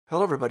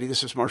Hello, everybody.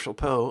 This is Marshall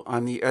Poe.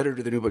 I'm the editor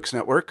of the New Books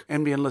Network.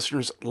 NBN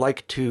listeners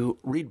like to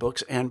read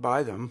books and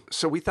buy them.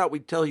 So we thought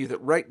we'd tell you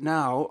that right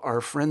now, our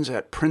friends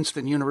at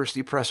Princeton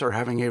University Press are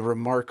having a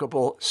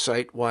remarkable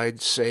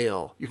site-wide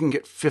sale. You can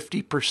get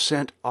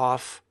 50%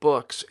 off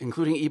books,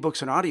 including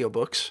ebooks and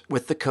audiobooks,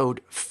 with the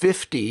code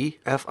 50,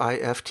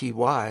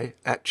 F-I-F-T-Y,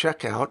 at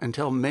checkout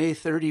until May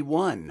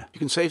 31. You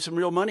can save some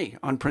real money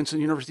on Princeton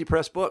University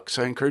Press books.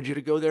 I encourage you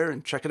to go there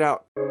and check it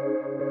out.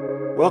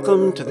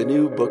 Welcome to the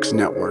New Books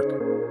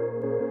Network.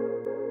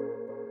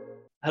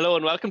 Hello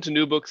and welcome to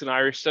New Books in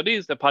Irish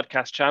Studies, the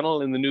podcast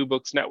channel in the New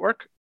Books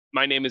Network.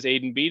 My name is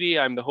Aidan Beattie.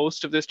 I'm the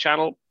host of this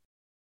channel.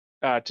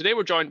 Today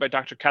we're joined by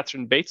Dr.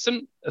 Catherine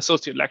Bateson,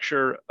 Associate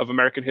Lecturer of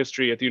American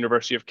History at the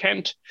University of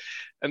Kent,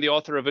 and the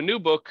author of a new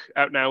book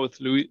out now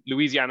with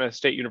Louisiana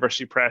State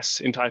University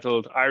Press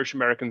entitled Irish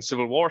American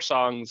Civil War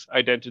Songs,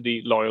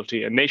 Identity,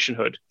 Loyalty, and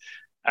Nationhood.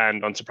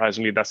 And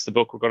unsurprisingly, that's the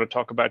book we're going to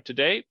talk about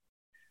today.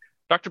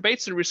 Dr.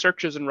 Bateson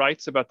researches and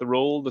writes about the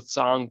role that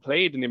song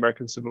played in the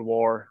American Civil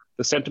War,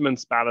 the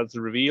sentiments ballads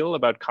reveal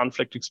about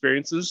conflict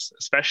experiences,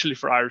 especially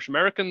for Irish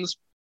Americans,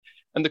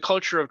 and the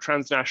culture of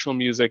transnational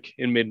music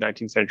in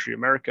mid-19th century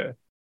America.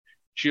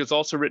 She has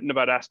also written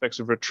about aspects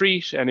of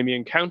retreat, enemy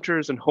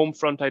encounters, and home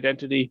front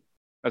identity,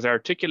 as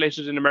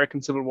articulated in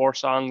American Civil War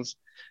songs,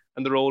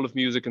 and the role of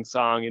music and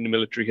song in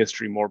military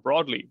history more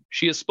broadly.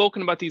 She has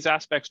spoken about these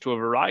aspects to a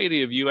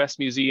variety of US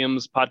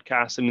museums,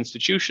 podcasts, and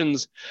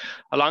institutions,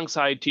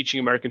 alongside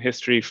teaching American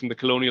history from the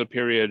colonial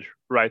period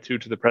right through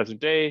to the present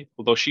day,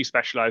 although she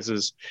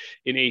specializes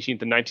in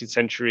 18th and 19th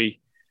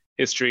century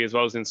history, as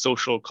well as in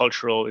social,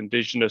 cultural,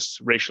 indigenous,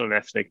 racial and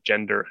ethnic,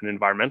 gender, and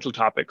environmental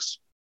topics.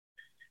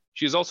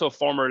 She is also a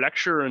former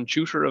lecturer and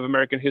tutor of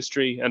American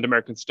history and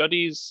American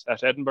studies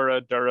at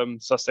Edinburgh,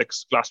 Durham,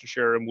 Sussex,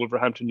 Gloucestershire, and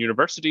Wolverhampton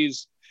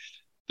universities,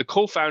 the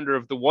co-founder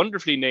of the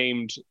wonderfully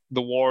named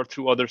The War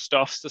Through Other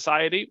Stuff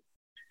Society,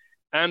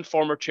 and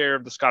former chair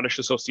of the Scottish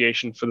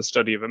Association for the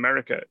Study of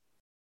America.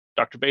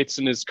 Dr.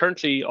 Bateson is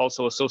currently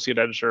also associate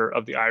editor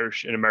of the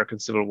Irish in American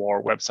Civil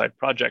War website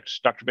project.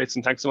 Dr.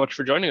 Bateson, thanks so much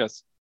for joining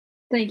us.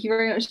 Thank you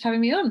very much for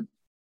having me on.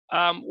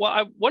 Well,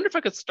 I wonder if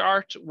I could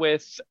start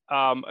with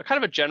a kind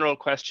of a general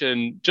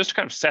question, just to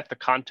kind of set the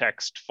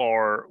context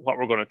for what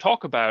we're going to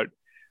talk about.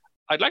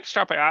 I'd like to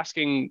start by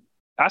asking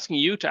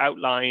you to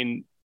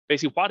outline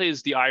basically what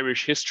is the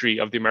Irish history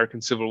of the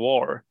American Civil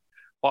War?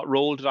 What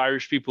role did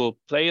Irish people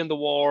play in the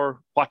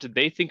war? What did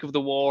they think of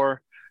the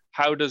war?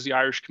 How does the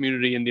Irish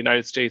community in the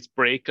United States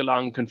break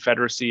along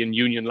Confederacy and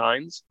Union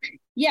lines?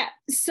 Yeah,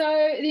 so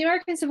the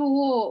American Civil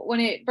War, when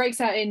it breaks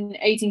out in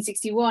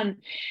 1861,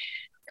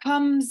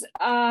 comes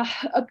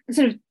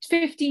sort of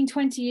 15,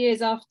 20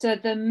 years after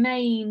the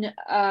main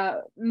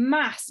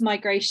mass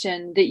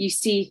migration that you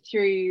see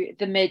through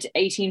the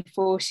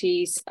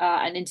mid-1840s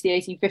and into the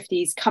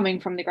 1850s, coming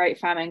from the Great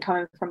Famine,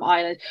 coming from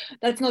Ireland.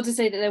 That's not to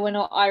say that there were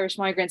not Irish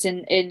migrants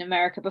in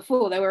America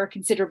before. There were a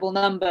considerable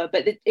number,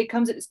 but it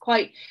comes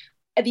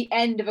at the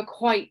end of a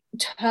quite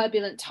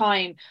turbulent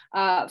time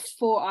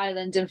for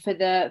Ireland and for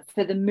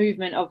the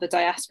movement of the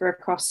diaspora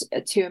across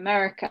to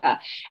America.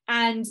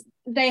 And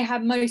they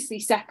have mostly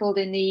settled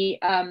in the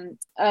urban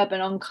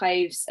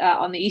enclaves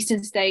on the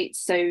eastern states,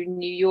 so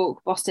New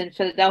York, Boston,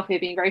 Philadelphia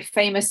being very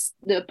famous.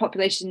 The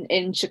population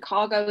in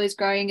Chicago is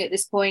growing at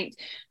this point.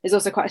 There's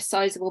also quite a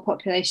sizable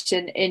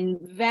population in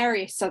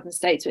various southern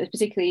states, but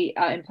particularly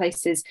in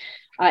places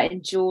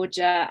in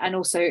Georgia and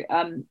also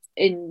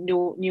in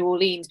New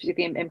Orleans,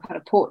 particularly in kind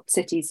of port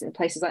cities and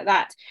places like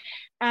that.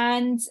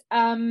 And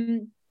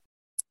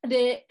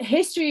the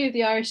history of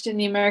the Irish in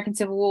the American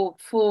Civil War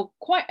for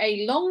quite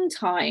a long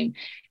time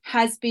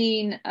has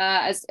been,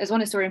 as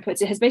one historian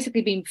puts it, has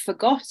basically been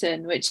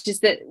forgotten, which is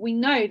that we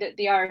know that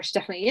the Irish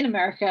definitely in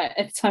America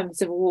at the time of the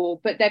Civil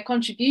War, but their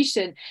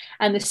contribution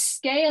and the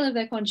scale of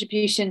their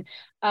contribution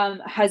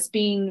has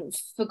been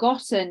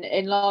forgotten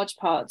in large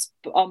parts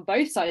on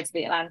both sides of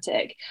the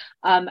Atlantic,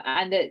 and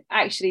that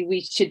actually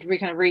we should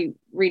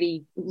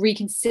really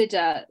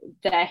reconsider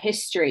their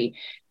history.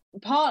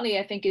 Partly,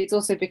 I think it's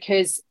also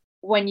because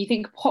when you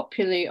think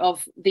popularly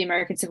of the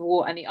American Civil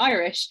War and the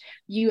Irish,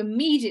 you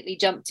immediately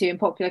jump to, in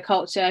popular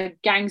culture,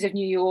 Gangs of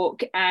New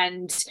York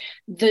and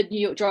the New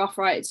York draft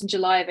riots in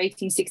July of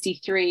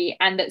 1863,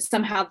 and that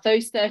somehow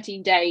those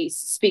 13 days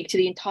speak to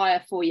the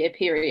entire 4-year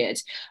period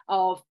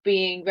of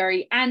being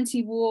very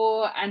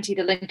anti-war, anti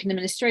the Lincoln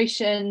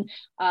administration,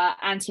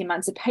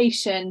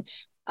 anti-emancipation,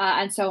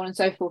 and so on and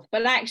so forth.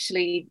 But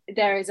actually,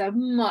 there is a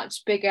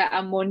much bigger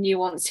and more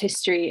nuanced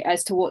history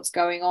as to what's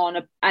going on,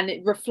 and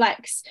it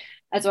reflects,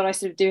 as what I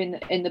sort of do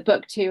in the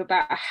book too,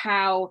 about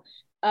how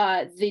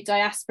the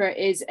diaspora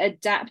is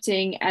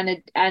adapting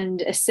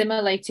and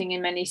assimilating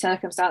in many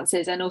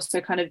circumstances, and also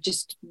kind of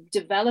just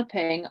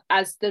developing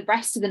as the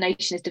rest of the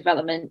nation is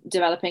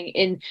developing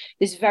in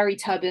this very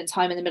turbulent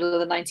time in the middle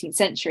of the 19th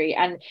century.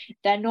 And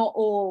they're not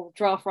all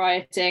draft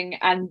rioting,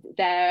 and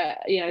they're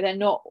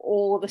not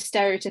all the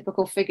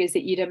stereotypical figures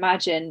that you'd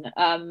imagine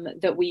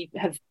that we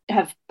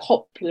have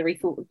popularly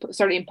thought,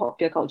 certainly in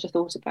popular culture,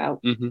 thought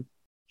about. Mm-hmm.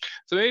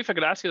 So maybe if I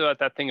could ask you about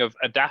that thing of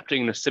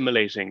adapting and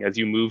assimilating as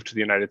you move to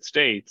the United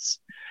States,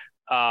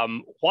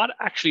 what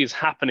actually is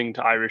happening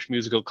to Irish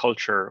musical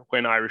culture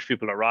when Irish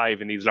people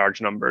arrive in these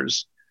large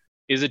numbers?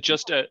 Is it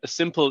just a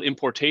simple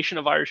importation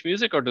of Irish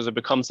music, or does it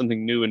become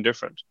something new and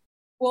different?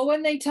 Well,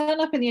 when they turn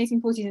up in the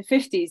 1840s and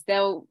 50s,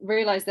 they'll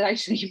realize that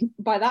actually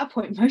by that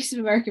point, most of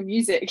American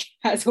music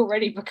has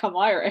already become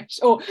Irish,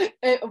 or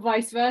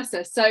vice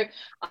versa. So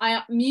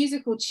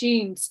musical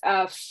tunes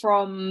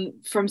from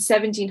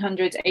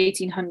 1700s,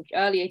 1800,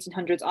 early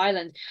 1800s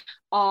Ireland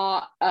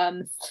are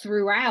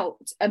throughout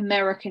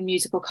American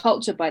musical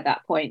culture by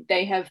that point.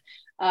 They have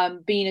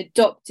been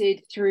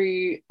adopted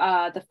through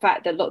the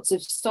fact that lots of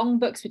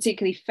songbooks,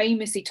 particularly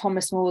famously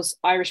Thomas Moore's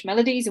Irish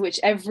Melodies, which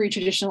every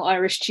traditional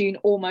Irish tune,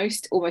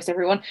 almost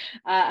everyone,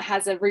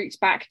 has a root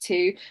back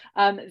to,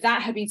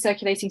 that had been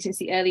circulating since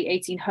the early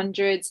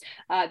 1800s.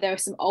 There are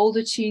some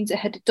older tunes that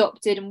had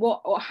adopted, and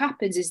what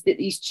happens is that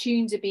these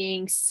tunes are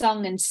being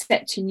sung and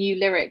set to new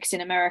lyrics in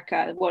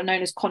America, what are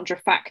known as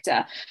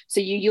contrafacta. So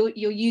you're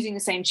using the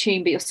same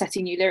tune, but you're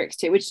setting new lyrics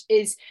to it, which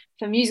is,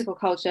 for musical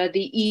culture,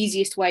 the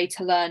easiest way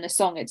to learn a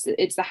song.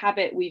 It's the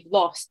habit we've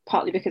lost,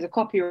 partly because of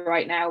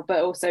copyright now, but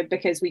also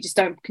because we just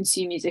don't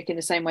consume music in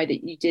the same way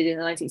that you did in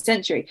the 19th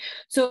century.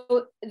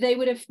 So they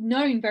would have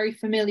known very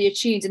familiar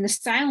tunes, and the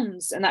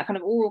sounds and that kind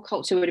of oral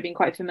culture would have been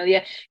quite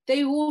familiar.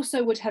 They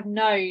also would have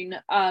known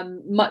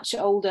much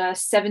older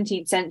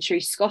 17th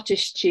century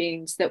Scottish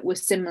tunes that were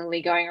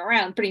similarly going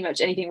around. Pretty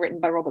much anything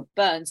written by Robert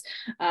Burns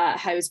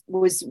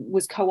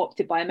was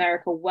co-opted by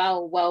America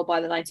well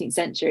by the 19th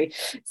century.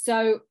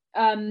 So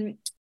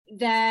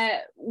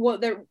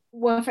what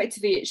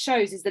effectively it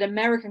shows is that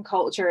American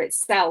culture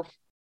itself,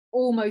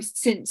 almost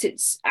since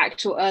its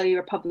actual early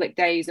republic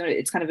days, or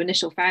its kind of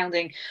initial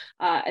founding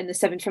from the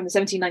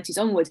 1790s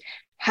onwards,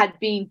 had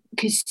been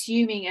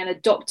consuming and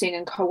adopting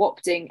and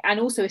co-opting and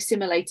also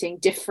assimilating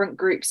different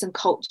groups and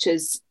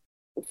cultures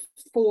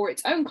for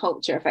its own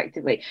culture,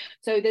 effectively.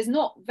 So there's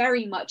not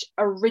very much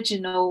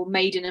original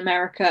made in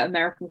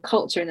American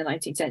culture in the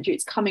 19th century.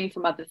 It's coming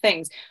from other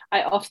things.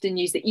 I often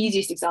use the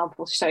easiest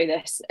example to show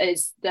this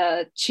is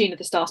the tune of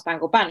the Star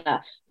Spangled Banner,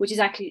 which is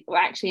actually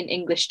an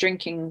English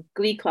drinking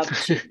glee club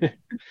tune.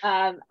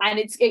 And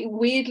it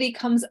weirdly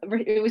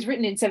it was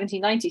written in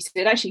 1790, so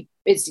it actually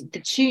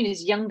the tune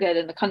is younger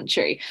than the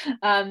country,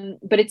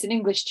 but it's an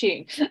English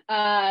tune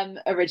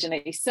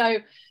originally. So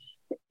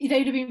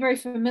they'd have been very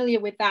familiar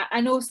with that.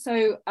 And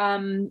also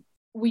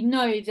we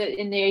know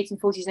that in the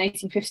 1840s and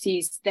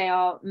 1850s they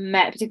are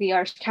met, particularly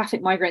Irish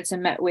Catholic migrants, are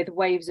met with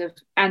waves of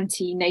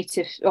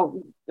anti-native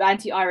or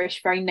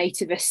anti-Irish, very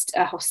nativist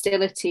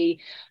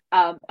hostility,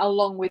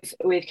 along with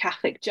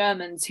Catholic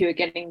Germans who are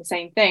getting the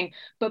same thing.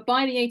 But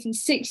by the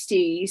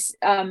 1860s,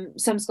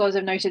 some scholars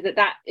have noted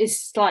that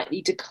is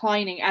slightly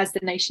declining as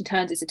the nation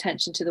turns its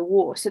attention to the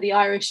war. So the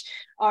Irish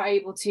are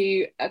able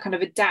to kind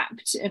of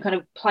adapt and kind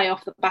of play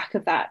off the back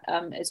of that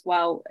as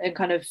well, and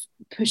kind of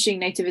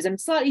pushing nativism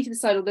slightly to the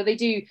side, although they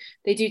do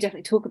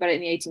definitely talk about it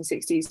in the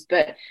 1860s.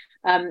 But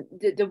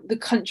the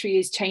country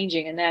is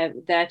changing, and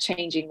they're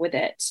changing with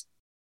it.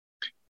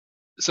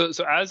 So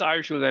as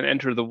Irish will then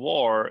enter the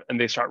war and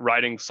they start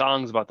writing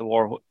songs about the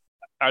war,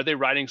 are they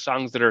writing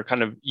songs that are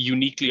kind of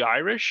uniquely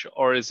Irish,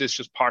 or is this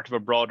just part of a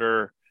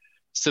broader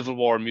Civil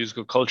War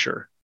musical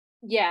culture?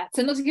 Yeah,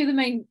 so not to give the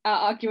main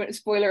argument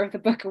spoiler of the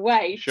book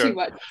away too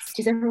much,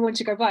 because everyone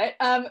should go buy it.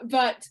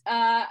 But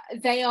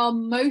they are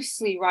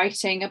mostly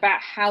writing about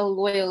how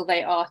loyal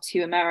they are to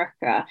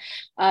America.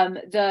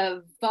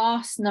 The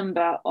vast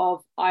number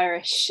of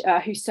Irish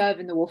who serve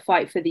in the war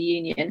fight for the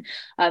Union,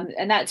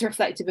 and that's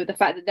reflective of the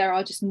fact that there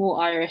are just more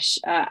Irish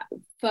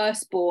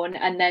firstborn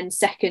and then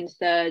second,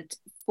 third,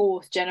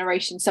 fourth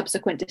generation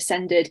subsequent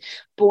descended,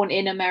 born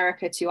in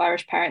America to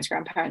Irish parents,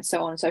 grandparents,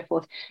 so on and so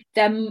forth.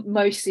 They're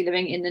mostly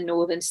living in the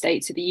northern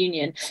states of the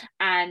Union,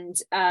 and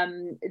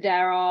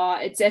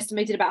it's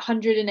estimated about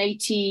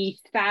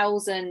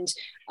 180,000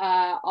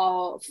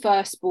 are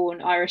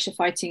firstborn Irish are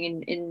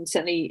fighting in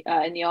certainly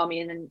in the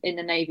army and in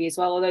the navy as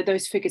well, although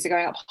those figures are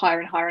going up higher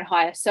and higher and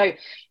higher. So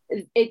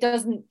it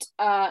doesn't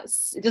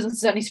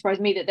certainly surprise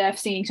me that they're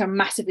singing so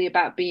massively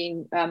about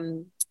being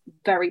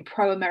very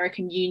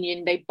pro-American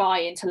Union. They buy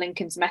into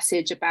Lincoln's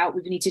message about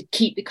we need to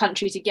keep the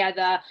country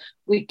together,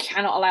 we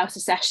cannot allow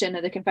secession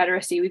of the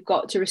Confederacy, we've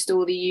got to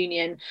restore the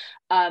Union,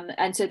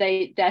 and so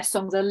their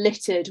songs are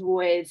littered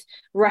with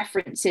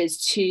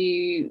references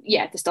to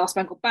the Star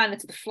Spangled Banner,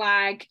 to the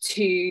flag,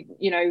 to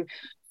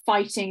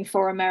fighting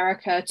for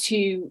America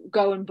to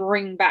go and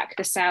bring back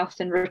the South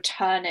and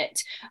return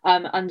it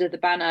under the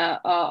banner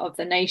of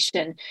the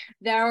nation.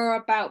 There are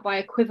about, by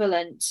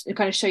equivalent, to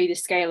kind of show you the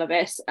scale of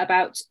this,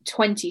 about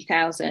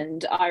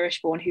 20,000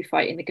 Irish born who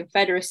fight in the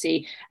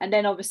Confederacy, and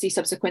then obviously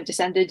subsequent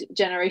descended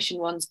generation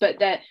ones, but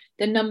the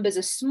numbers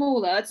are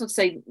smaller. That's not to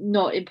say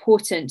not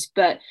important,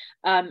 but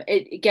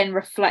it again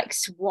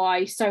reflects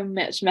why so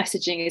much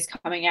messaging is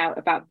coming out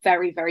about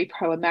very, very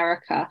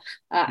pro-America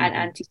and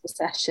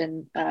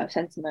anti-secession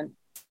sentiment.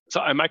 So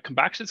I might come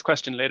back to this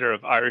question later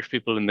of Irish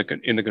people in the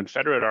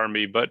Confederate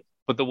Army, but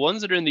the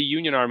ones that are in the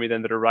Union Army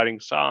then that are writing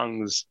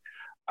songs,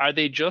 are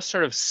they just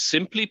sort of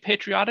simply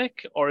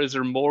patriotic, or is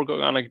there more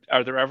going on? Like,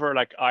 are there ever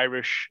like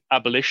Irish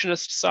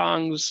abolitionist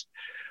songs?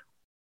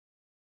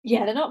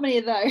 Yeah, there are not many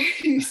of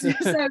those.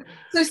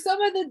 so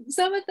some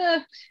of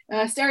the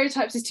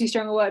stereotypes is too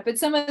strong a word, but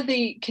some of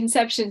the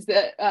conceptions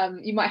that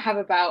you might have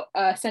about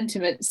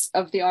sentiments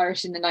of the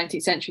Irish in the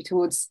 19th century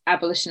towards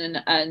abolition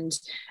and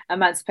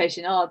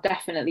emancipation are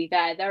definitely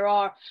there. There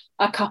are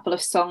a couple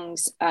of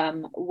songs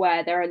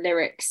where there are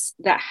lyrics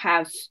that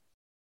have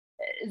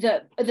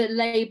the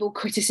label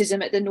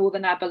criticism at the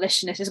Northern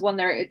abolitionists. Is one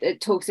there. It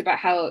talks about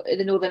how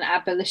the Northern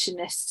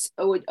abolitionists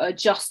are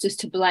just as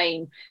to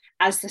blame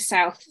as the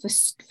South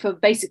for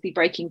basically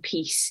breaking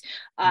peace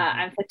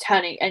and for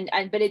turning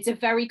but it's a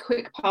very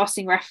quick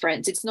passing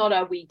reference. It's not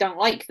a we don't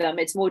like them.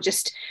 It's more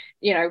just,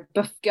 you know,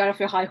 get off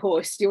your high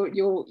horse.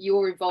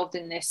 You're involved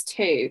in this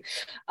too.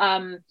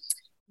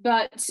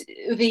 But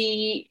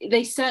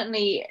they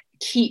certainly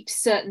keep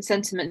certain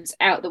sentiments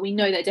out that we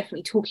know they're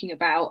definitely talking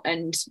about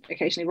and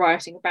occasionally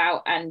writing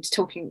about and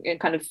talking and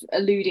kind of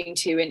alluding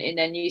to in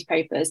their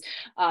newspapers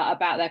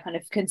about their kind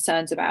of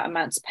concerns about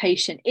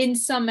emancipation. In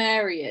some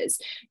areas,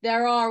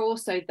 there are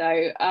also,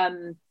 though,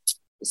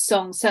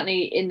 songs,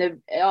 certainly in the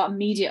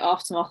immediate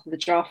aftermath of the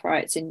draft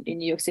riots in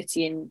New York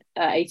City in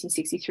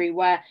 1863,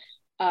 where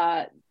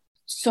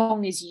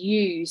song is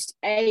used,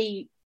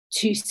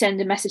 to send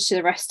a message to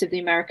the rest of the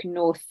American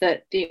North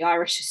that the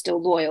Irish are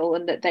still loyal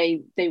and that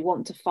they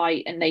want to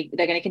fight and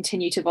they're going to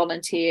continue to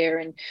volunteer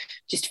and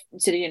just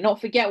sort of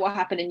not forget what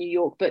happened in New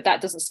York, but that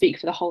doesn't speak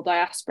for the whole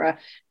diaspora.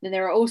 Then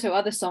there are also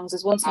other songs.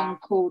 There's one song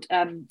called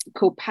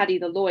Paddy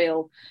the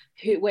Loyal,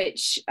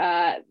 which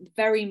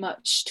very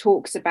much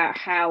talks about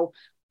how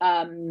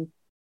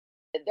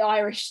the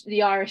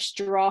Irish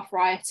draft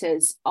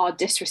rioters are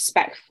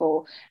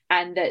disrespectful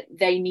and that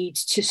they need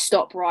to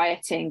stop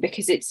rioting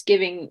because it's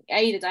giving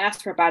the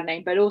diaspora a bad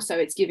name, but also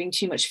it's giving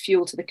too much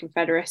fuel to the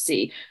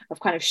Confederacy of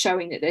kind of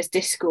showing that there's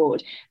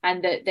discord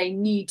and that they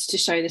need to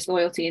show this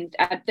loyalty. And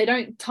they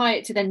don't tie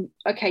it to then,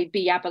 okay,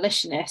 be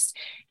abolitionists.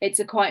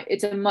 It's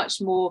a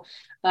much more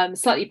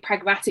slightly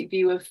pragmatic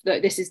view of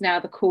that this is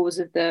now the cause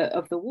of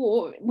the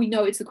war. We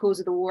know it's the cause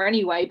of the war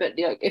anyway, but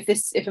you know,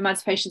 if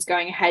emancipation is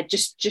going ahead,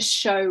 just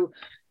show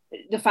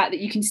the fact that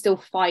you can still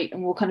fight,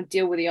 and we'll kind of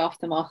deal with the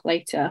aftermath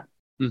later.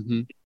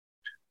 Mm-hmm.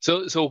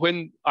 So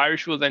when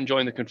Irish will then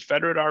join the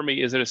Confederate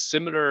Army, is it a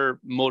similar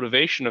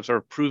motivation of sort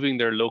of proving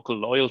their local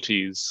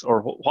loyalties,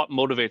 or what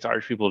motivates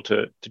Irish people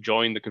to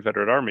join the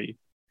Confederate Army?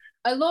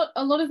 A lot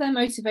of their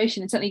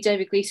motivation, and certainly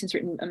David Gleason's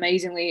written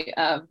amazingly,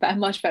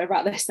 much better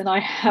about this than I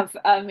have.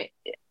 A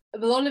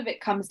lot of it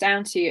comes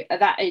down to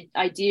that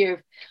idea of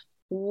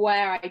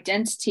where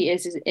identity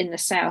is in the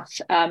South,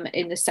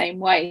 in the same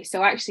way.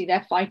 So actually,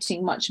 they're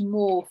fighting much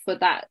more for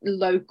that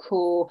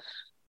local.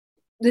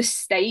 The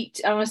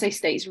state, I want to say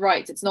states'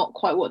 rights. It's not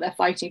quite what they're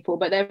fighting for,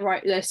 but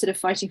they're sort of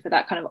fighting for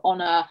that kind of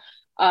honor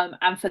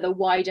and for the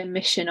wider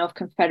mission of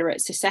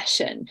Confederate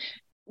secession.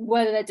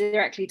 Whether they're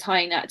directly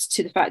tying that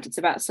to the fact it's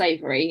about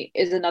slavery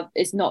is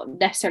not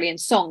necessarily in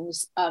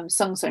songs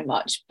sung so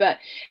much, but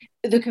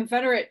the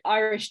Confederate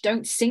Irish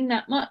don't sing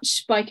that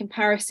much by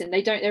comparison.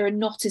 There are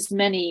not as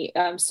many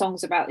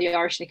songs about the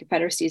Irish in the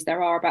Confederacy as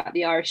there are about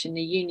the Irish in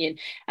the Union,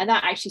 and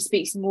that actually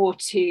speaks more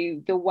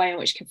to the way in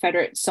which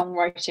Confederate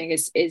songwriting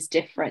is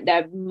different.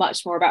 They're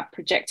much more about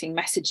projecting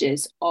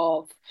messages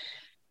of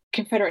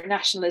Confederate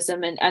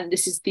nationalism and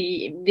this is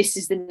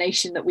the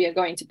nation that we are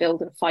going to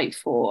build and fight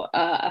for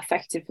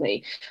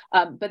effectively.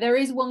 But there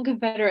is one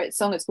Confederate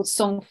song, it's called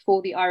Song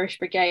for the Irish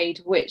Brigade,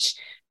 which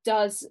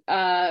does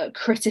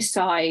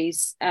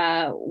criticize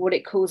what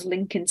it calls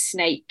Lincoln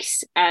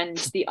snakes and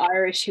the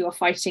Irish who are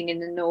fighting in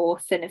the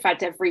North, and in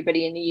fact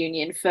everybody in the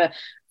Union for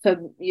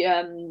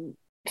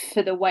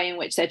the way in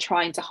which they're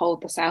trying to hold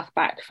the South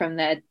back from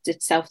their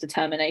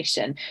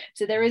self-determination.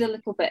 So there is a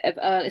little bit of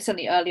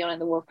certainly early on in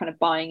the war kind of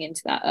buying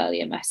into that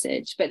earlier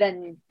message, but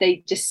then they're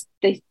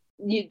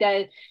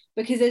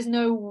because there's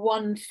no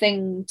one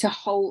thing to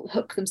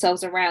hook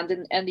themselves around,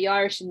 and the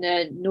Irish in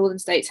the northern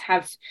states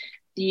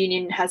the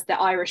Union has the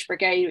Irish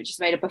Brigade, which is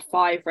made up of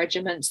 5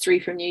 regiments, 3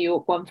 from New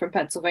York, 1 from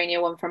Pennsylvania,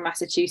 1 from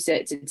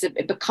Massachusetts.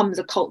 It becomes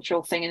a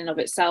cultural thing in and of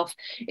itself.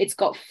 It's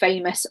got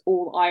famous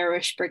all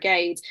Irish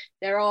brigades.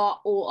 There are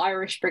all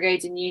Irish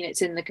brigades and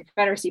units in the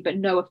Confederacy, but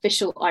no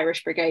official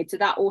Irish brigade. So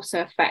that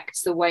also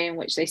affects the way in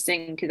which they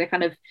sing, because they're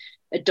kind of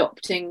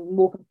adopting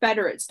more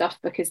Confederate stuff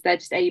because they're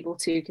just able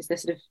to, because they're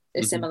sort of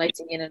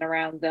assimilating in and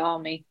around the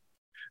army.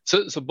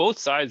 So both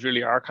sides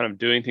really are kind of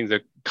doing things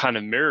that kind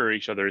of mirror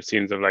each other, it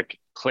seems, of like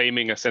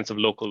claiming a sense of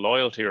local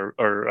loyalty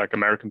or like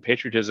American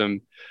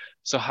patriotism.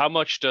 So how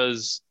much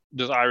does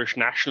Irish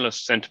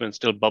nationalist sentiment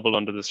still bubble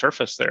under the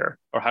surface there,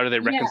 or how do they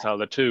reconcile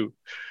the two?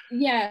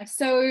 Yeah,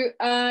 so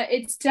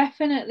it's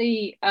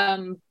definitely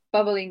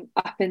bubbling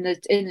up in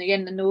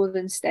the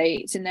northern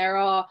states, and there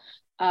are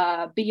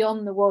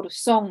beyond the world of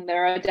song,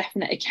 there are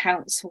definite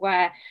accounts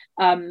where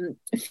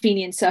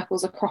Fenian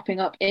circles are cropping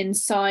up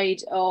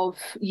inside of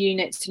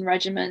units and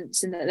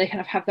regiments, and that they kind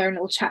of have their own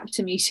little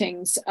chapter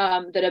meetings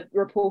that are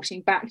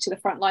reporting back to the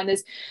front line.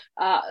 There's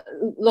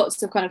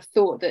lots of kind of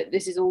thought that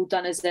this is all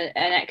done as an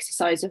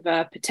exercise of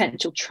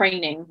potential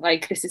training.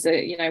 Like, this is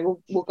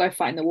we'll go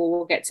fight in the war,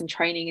 we'll get some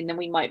training, and then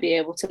we might be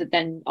able to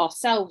then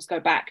ourselves go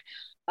back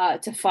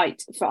to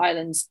fight for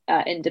Ireland's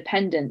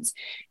independence.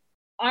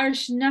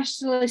 Irish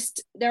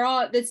nationalist,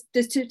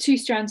 there's two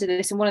strands of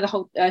this, and one of the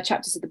whole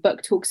chapters of the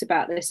book talks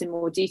about this in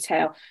more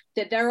detail,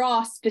 that there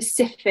are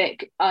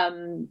specific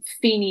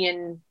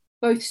Fenian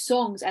both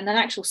songs and then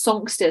actual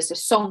songsters, so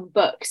song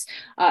books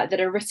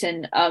that are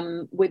written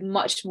with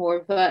much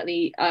more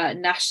overtly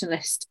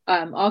nationalist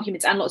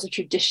arguments, and lots of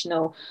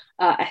traditional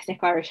ethnic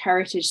Irish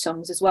heritage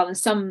songs as well.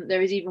 And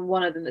there is even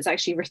one of them that's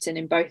actually written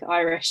in both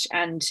Irish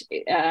and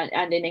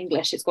in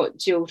English. It's got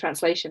dual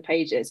translation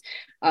pages,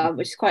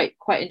 which is quite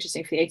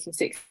interesting for the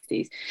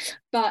 1860s.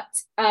 But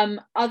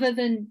other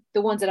than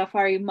the ones that are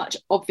very much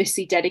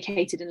obviously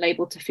dedicated and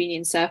labelled to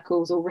Fenian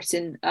circles or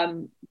written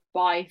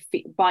by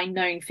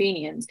known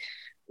Fenians,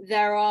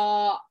 there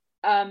are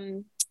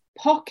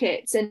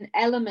pockets and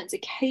elements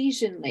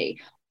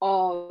occasionally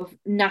of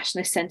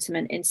nationalist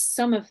sentiment in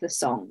some of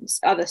the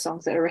other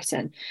songs that are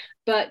written,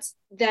 but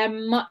they're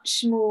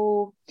much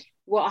more,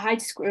 well, I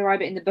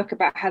describe it in the book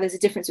about how there's a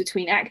difference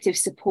between active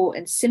support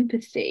and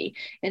sympathy,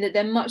 in that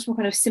they're much more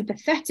kind of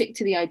sympathetic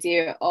to the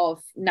idea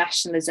of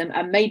nationalism,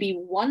 and maybe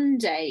one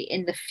day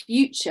in the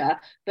future,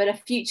 but a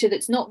future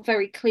that's not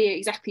very clear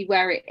exactly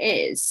where it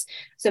is.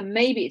 So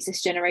maybe it's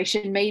this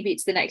generation, maybe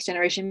it's the next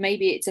generation,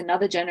 maybe it's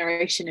another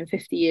generation in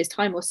 50 years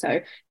time or so,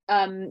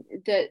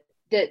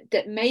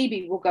 that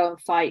maybe will go and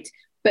fight.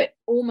 But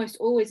almost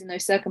always in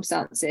those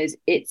circumstances,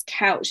 it's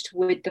couched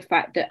with the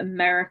fact that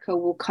America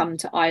will come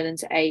to Ireland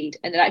to aid,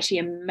 and that actually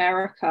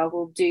America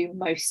will do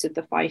most of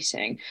the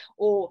fighting,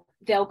 or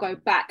they'll go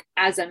back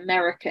as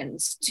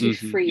Americans to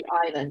free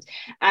Ireland.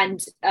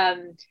 And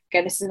again,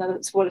 this is another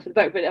spoiler for the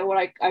book, but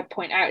what I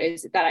point out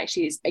is that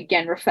actually is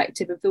again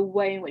reflective of the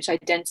way in which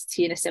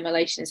identity and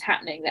assimilation is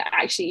happening, that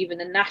actually even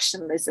the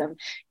nationalism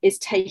is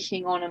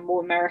taking on a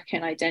more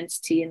American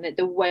identity, and that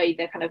the way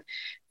they're kind of,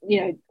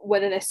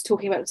 whether they're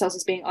talking about themselves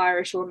as being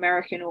Irish or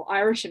American or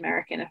Irish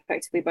American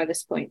effectively by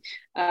this point,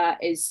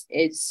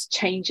 is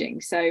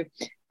changing. So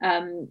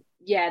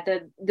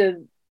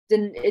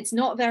it's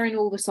not there in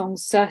all the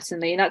songs,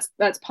 certainly, and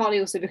that's partly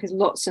also because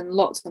lots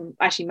and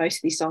actually most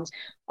of these songs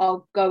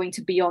are going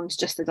to beyond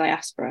just the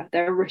diaspora.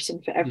 They're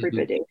written for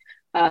everybody,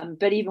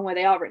 but even where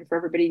they are written for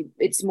everybody,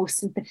 it's more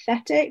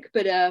sympathetic,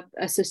 but a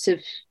sort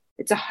of,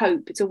 it's a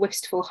hope, it's a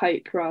wistful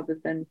hope rather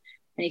than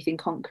anything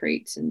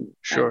concrete. And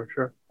sure.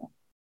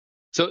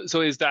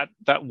 So is that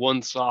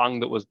one song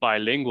that was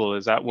bilingual,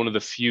 is that one of the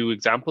few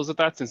examples of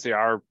that, since they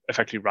are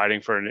effectively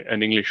writing for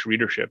an English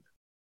readership?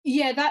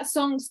 Yeah, that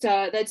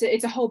Songster,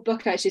 it's a whole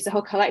book, actually. It's a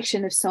whole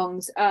collection of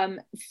songs.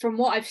 From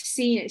what I've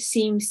seen, it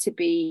seems to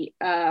be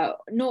not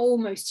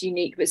almost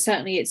unique, but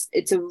certainly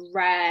it's a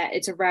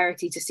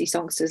rarity to see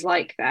songsters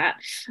like that.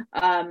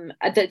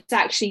 That's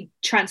actually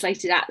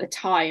translated at the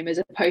time, as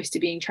opposed to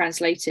being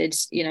translated,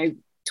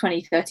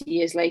 20, 30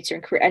 years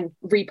later and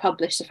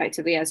republished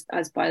effectively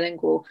as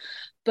bilingual.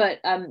 But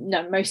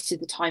no, most of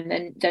the time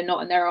they're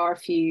not. And there are a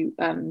few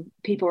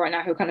people right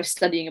now who are kind of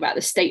studying about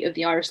the state of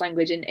the Irish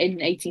language in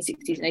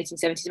 1860s and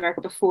 1870s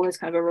America, before there's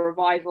kind of a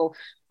revival,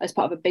 as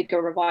part of a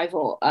bigger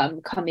revival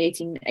come the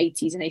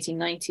 1880s and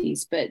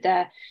 1890s.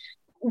 But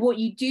what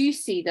you do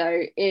see,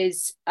 though,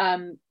 is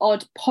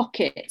odd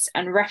pockets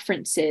and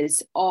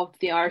references of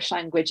the Irish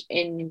language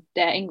in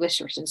their English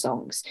written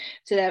songs.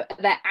 So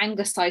their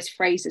anglicised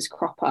phrases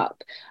crop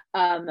up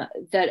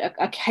that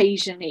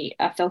occasionally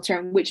filter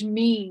in, which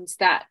means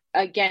that,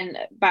 again,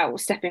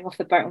 about stepping off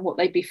the boat and what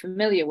they'd be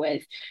familiar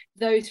with,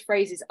 those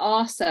phrases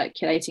are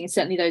circulating, and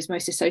certainly those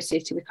most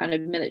associated with kind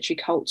of military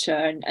culture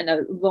and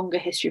a longer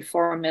history of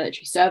foreign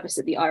military service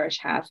that the Irish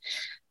have.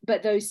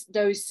 But those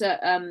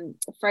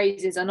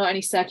phrases are not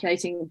only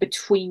circulating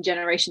between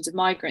generations of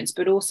migrants,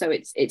 but also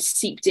it's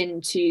seeped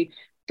into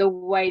the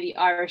way the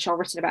Irish are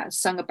written about and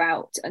sung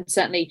about. And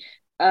certainly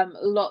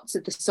lots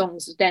of the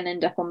songs then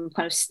end up on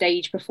kind of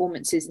stage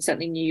performances in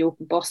certainly New York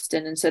and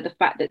Boston. And so the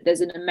fact that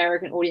there's an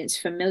American audience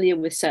familiar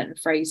with certain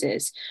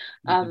phrases,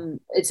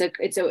 it's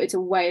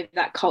a way of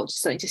that culture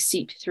starting to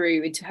seep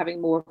through into having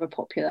more of a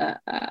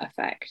popular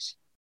effect.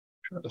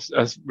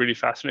 That's really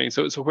fascinating.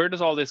 So where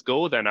does all this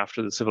go then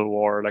after the Civil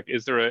War? Like,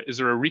 is there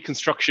a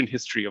Reconstruction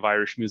history of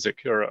Irish music,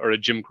 or a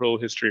Jim Crow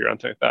history or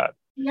anything like that?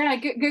 Yeah,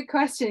 good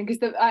question,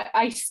 because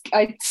I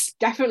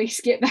definitely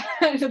skipped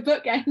that. The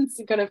book ends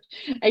in kind of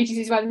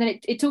 1865, and then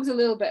it talks a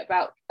little bit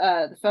about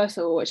the First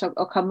War, which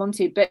I'll come on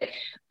to. But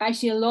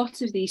actually, a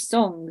lot of these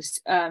songs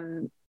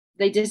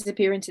they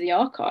disappear into the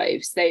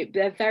archives.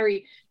 They're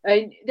very.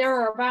 There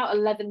are about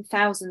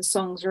 11,000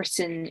 songs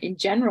written in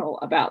general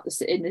about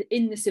this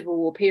in the Civil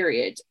War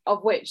period,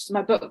 of which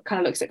my book kind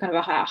of looks at kind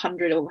of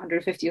 100 or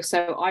 150 or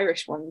so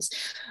Irish ones,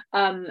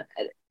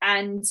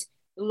 and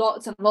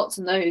lots and lots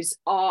of those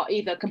are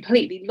either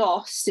completely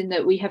lost in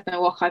that we have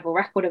no archival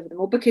record of them,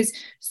 or because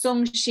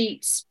song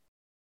sheets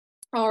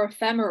are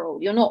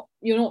ephemeral. You're not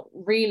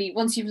really,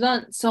 once you've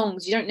learnt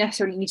songs, you don't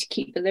necessarily need to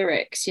keep the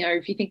lyrics.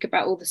 If you think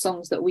about all the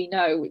songs that we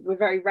know, we're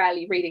very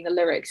rarely reading the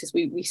lyrics as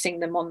we sing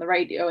them on the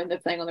radio and they're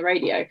playing on the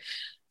radio.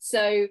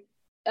 So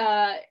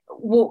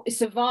what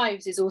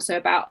survives is also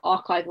about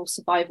archival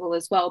survival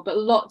as well, but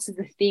lots of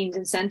the themes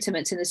and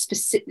sentiments and the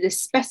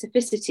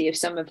specificity of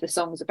some of the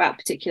songs about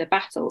particular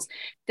battles,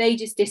 they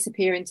just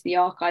disappear into the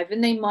archive,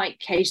 and they might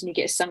occasionally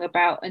get sung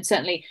about. And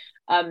certainly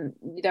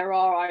there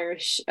are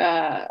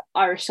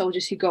Irish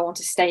soldiers who go on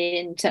to stay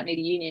in certainly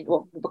the Union,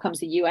 what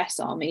becomes the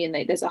US Army, and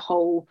there's a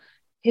whole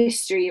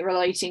history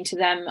relating to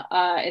them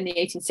in the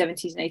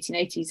 1870s and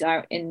 1880s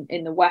out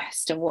in the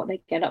West, and what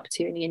they get up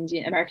to in the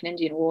American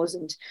Indian Wars.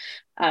 And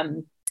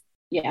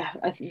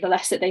I think the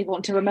less that they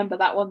want to remember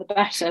that one, the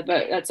better.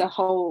 But that's a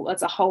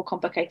whole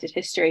complicated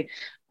history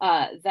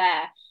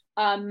there.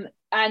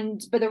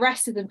 But the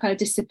rest of them kind of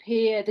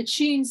disappear. The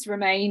tunes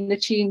remain, the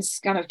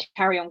tunes kind of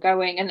carry on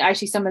going, and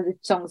actually some of the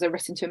songs are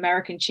written to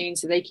American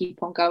tunes, so they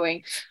keep on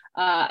going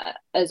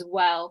as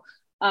well.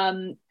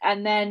 And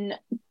then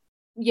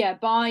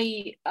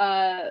by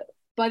the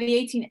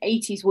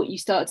 1880s, what you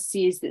start to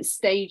see is that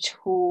stage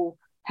hall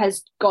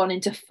has gone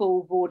into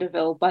full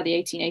vaudeville by the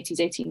 1880s,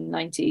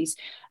 1890s,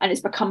 and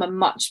it's become a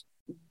much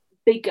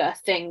bigger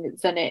thing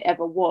than it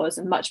ever was,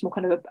 and much more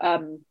kind of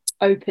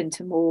open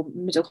to more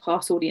middle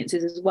class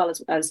audiences as well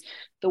as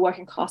the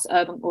working class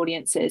urban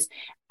audiences.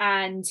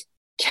 And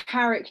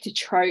character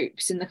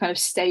tropes in the kind of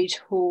stage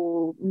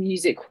hall,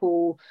 music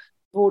hall,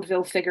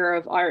 vaudeville figure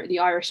of the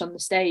Irish on the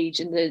stage,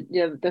 and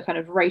the kind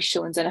of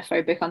racial and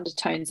xenophobic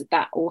undertones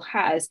that all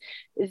has,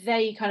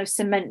 they kind of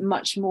cement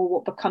much more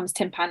what becomes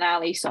Tin Pan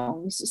Alley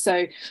songs.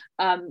 So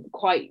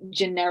quite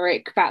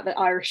generic about the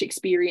Irish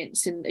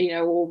experience, and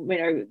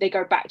they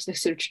go back to the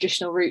sort of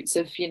traditional roots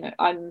of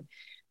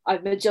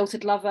I'm a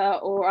jilted lover,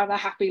 or I'm a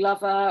happy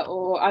lover,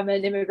 or I'm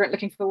an immigrant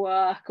looking for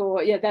work,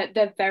 or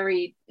they're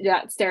very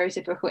that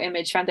stereotypical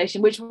image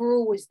foundation, which were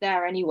always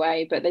there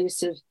anyway, but they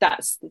sort of,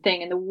 that's the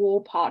thing, and the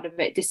war part of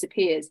it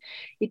disappears.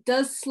 It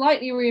does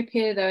slightly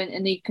reappear though,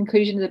 and the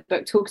conclusion of the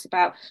book talks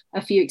about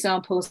a few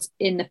examples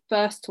in the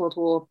First World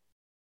War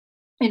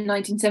in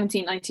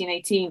 1917,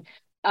 1918.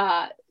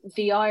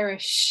 The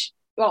Irish,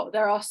 well,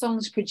 there are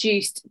songs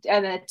produced,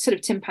 and they're sort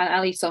of Tin Pan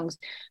Alley songs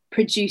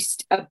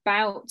produced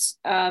about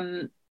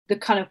the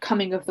kind of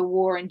coming of the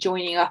war and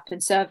joining up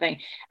and serving,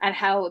 and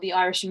how the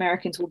Irish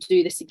Americans will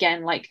do this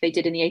again like they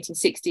did in the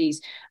 1860s,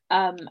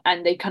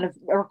 and they kind of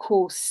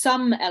recall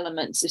some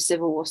elements of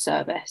Civil War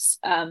service,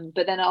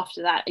 but then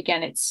after that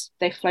again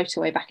they float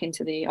away back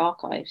into the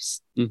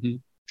archives. Mm-hmm.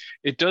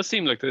 It does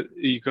seem like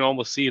you can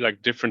almost see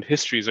like different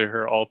histories are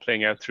here all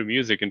playing out through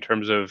music, in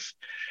terms of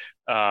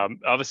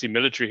obviously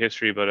military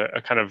history, but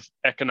a kind of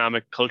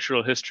economic,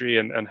 cultural history,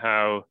 and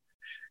how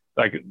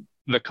like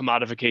the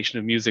commodification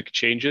of music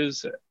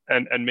changes,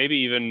 and maybe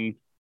even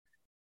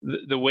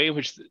the way in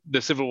which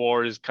the Civil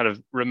War is kind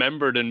of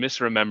remembered and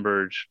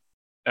misremembered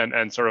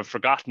and sort of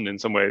forgotten in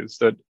some ways,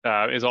 that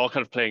is all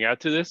kind of playing out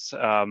to this.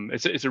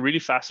 It's a really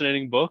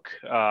fascinating book.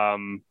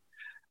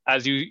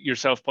 As you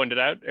yourself pointed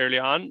out early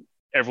on,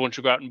 everyone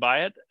should go out and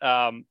buy it.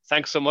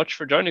 Thanks so much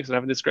for joining us and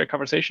having this great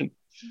conversation.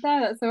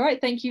 That's all right.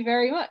 Thank you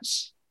very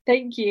much.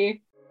 Thank you.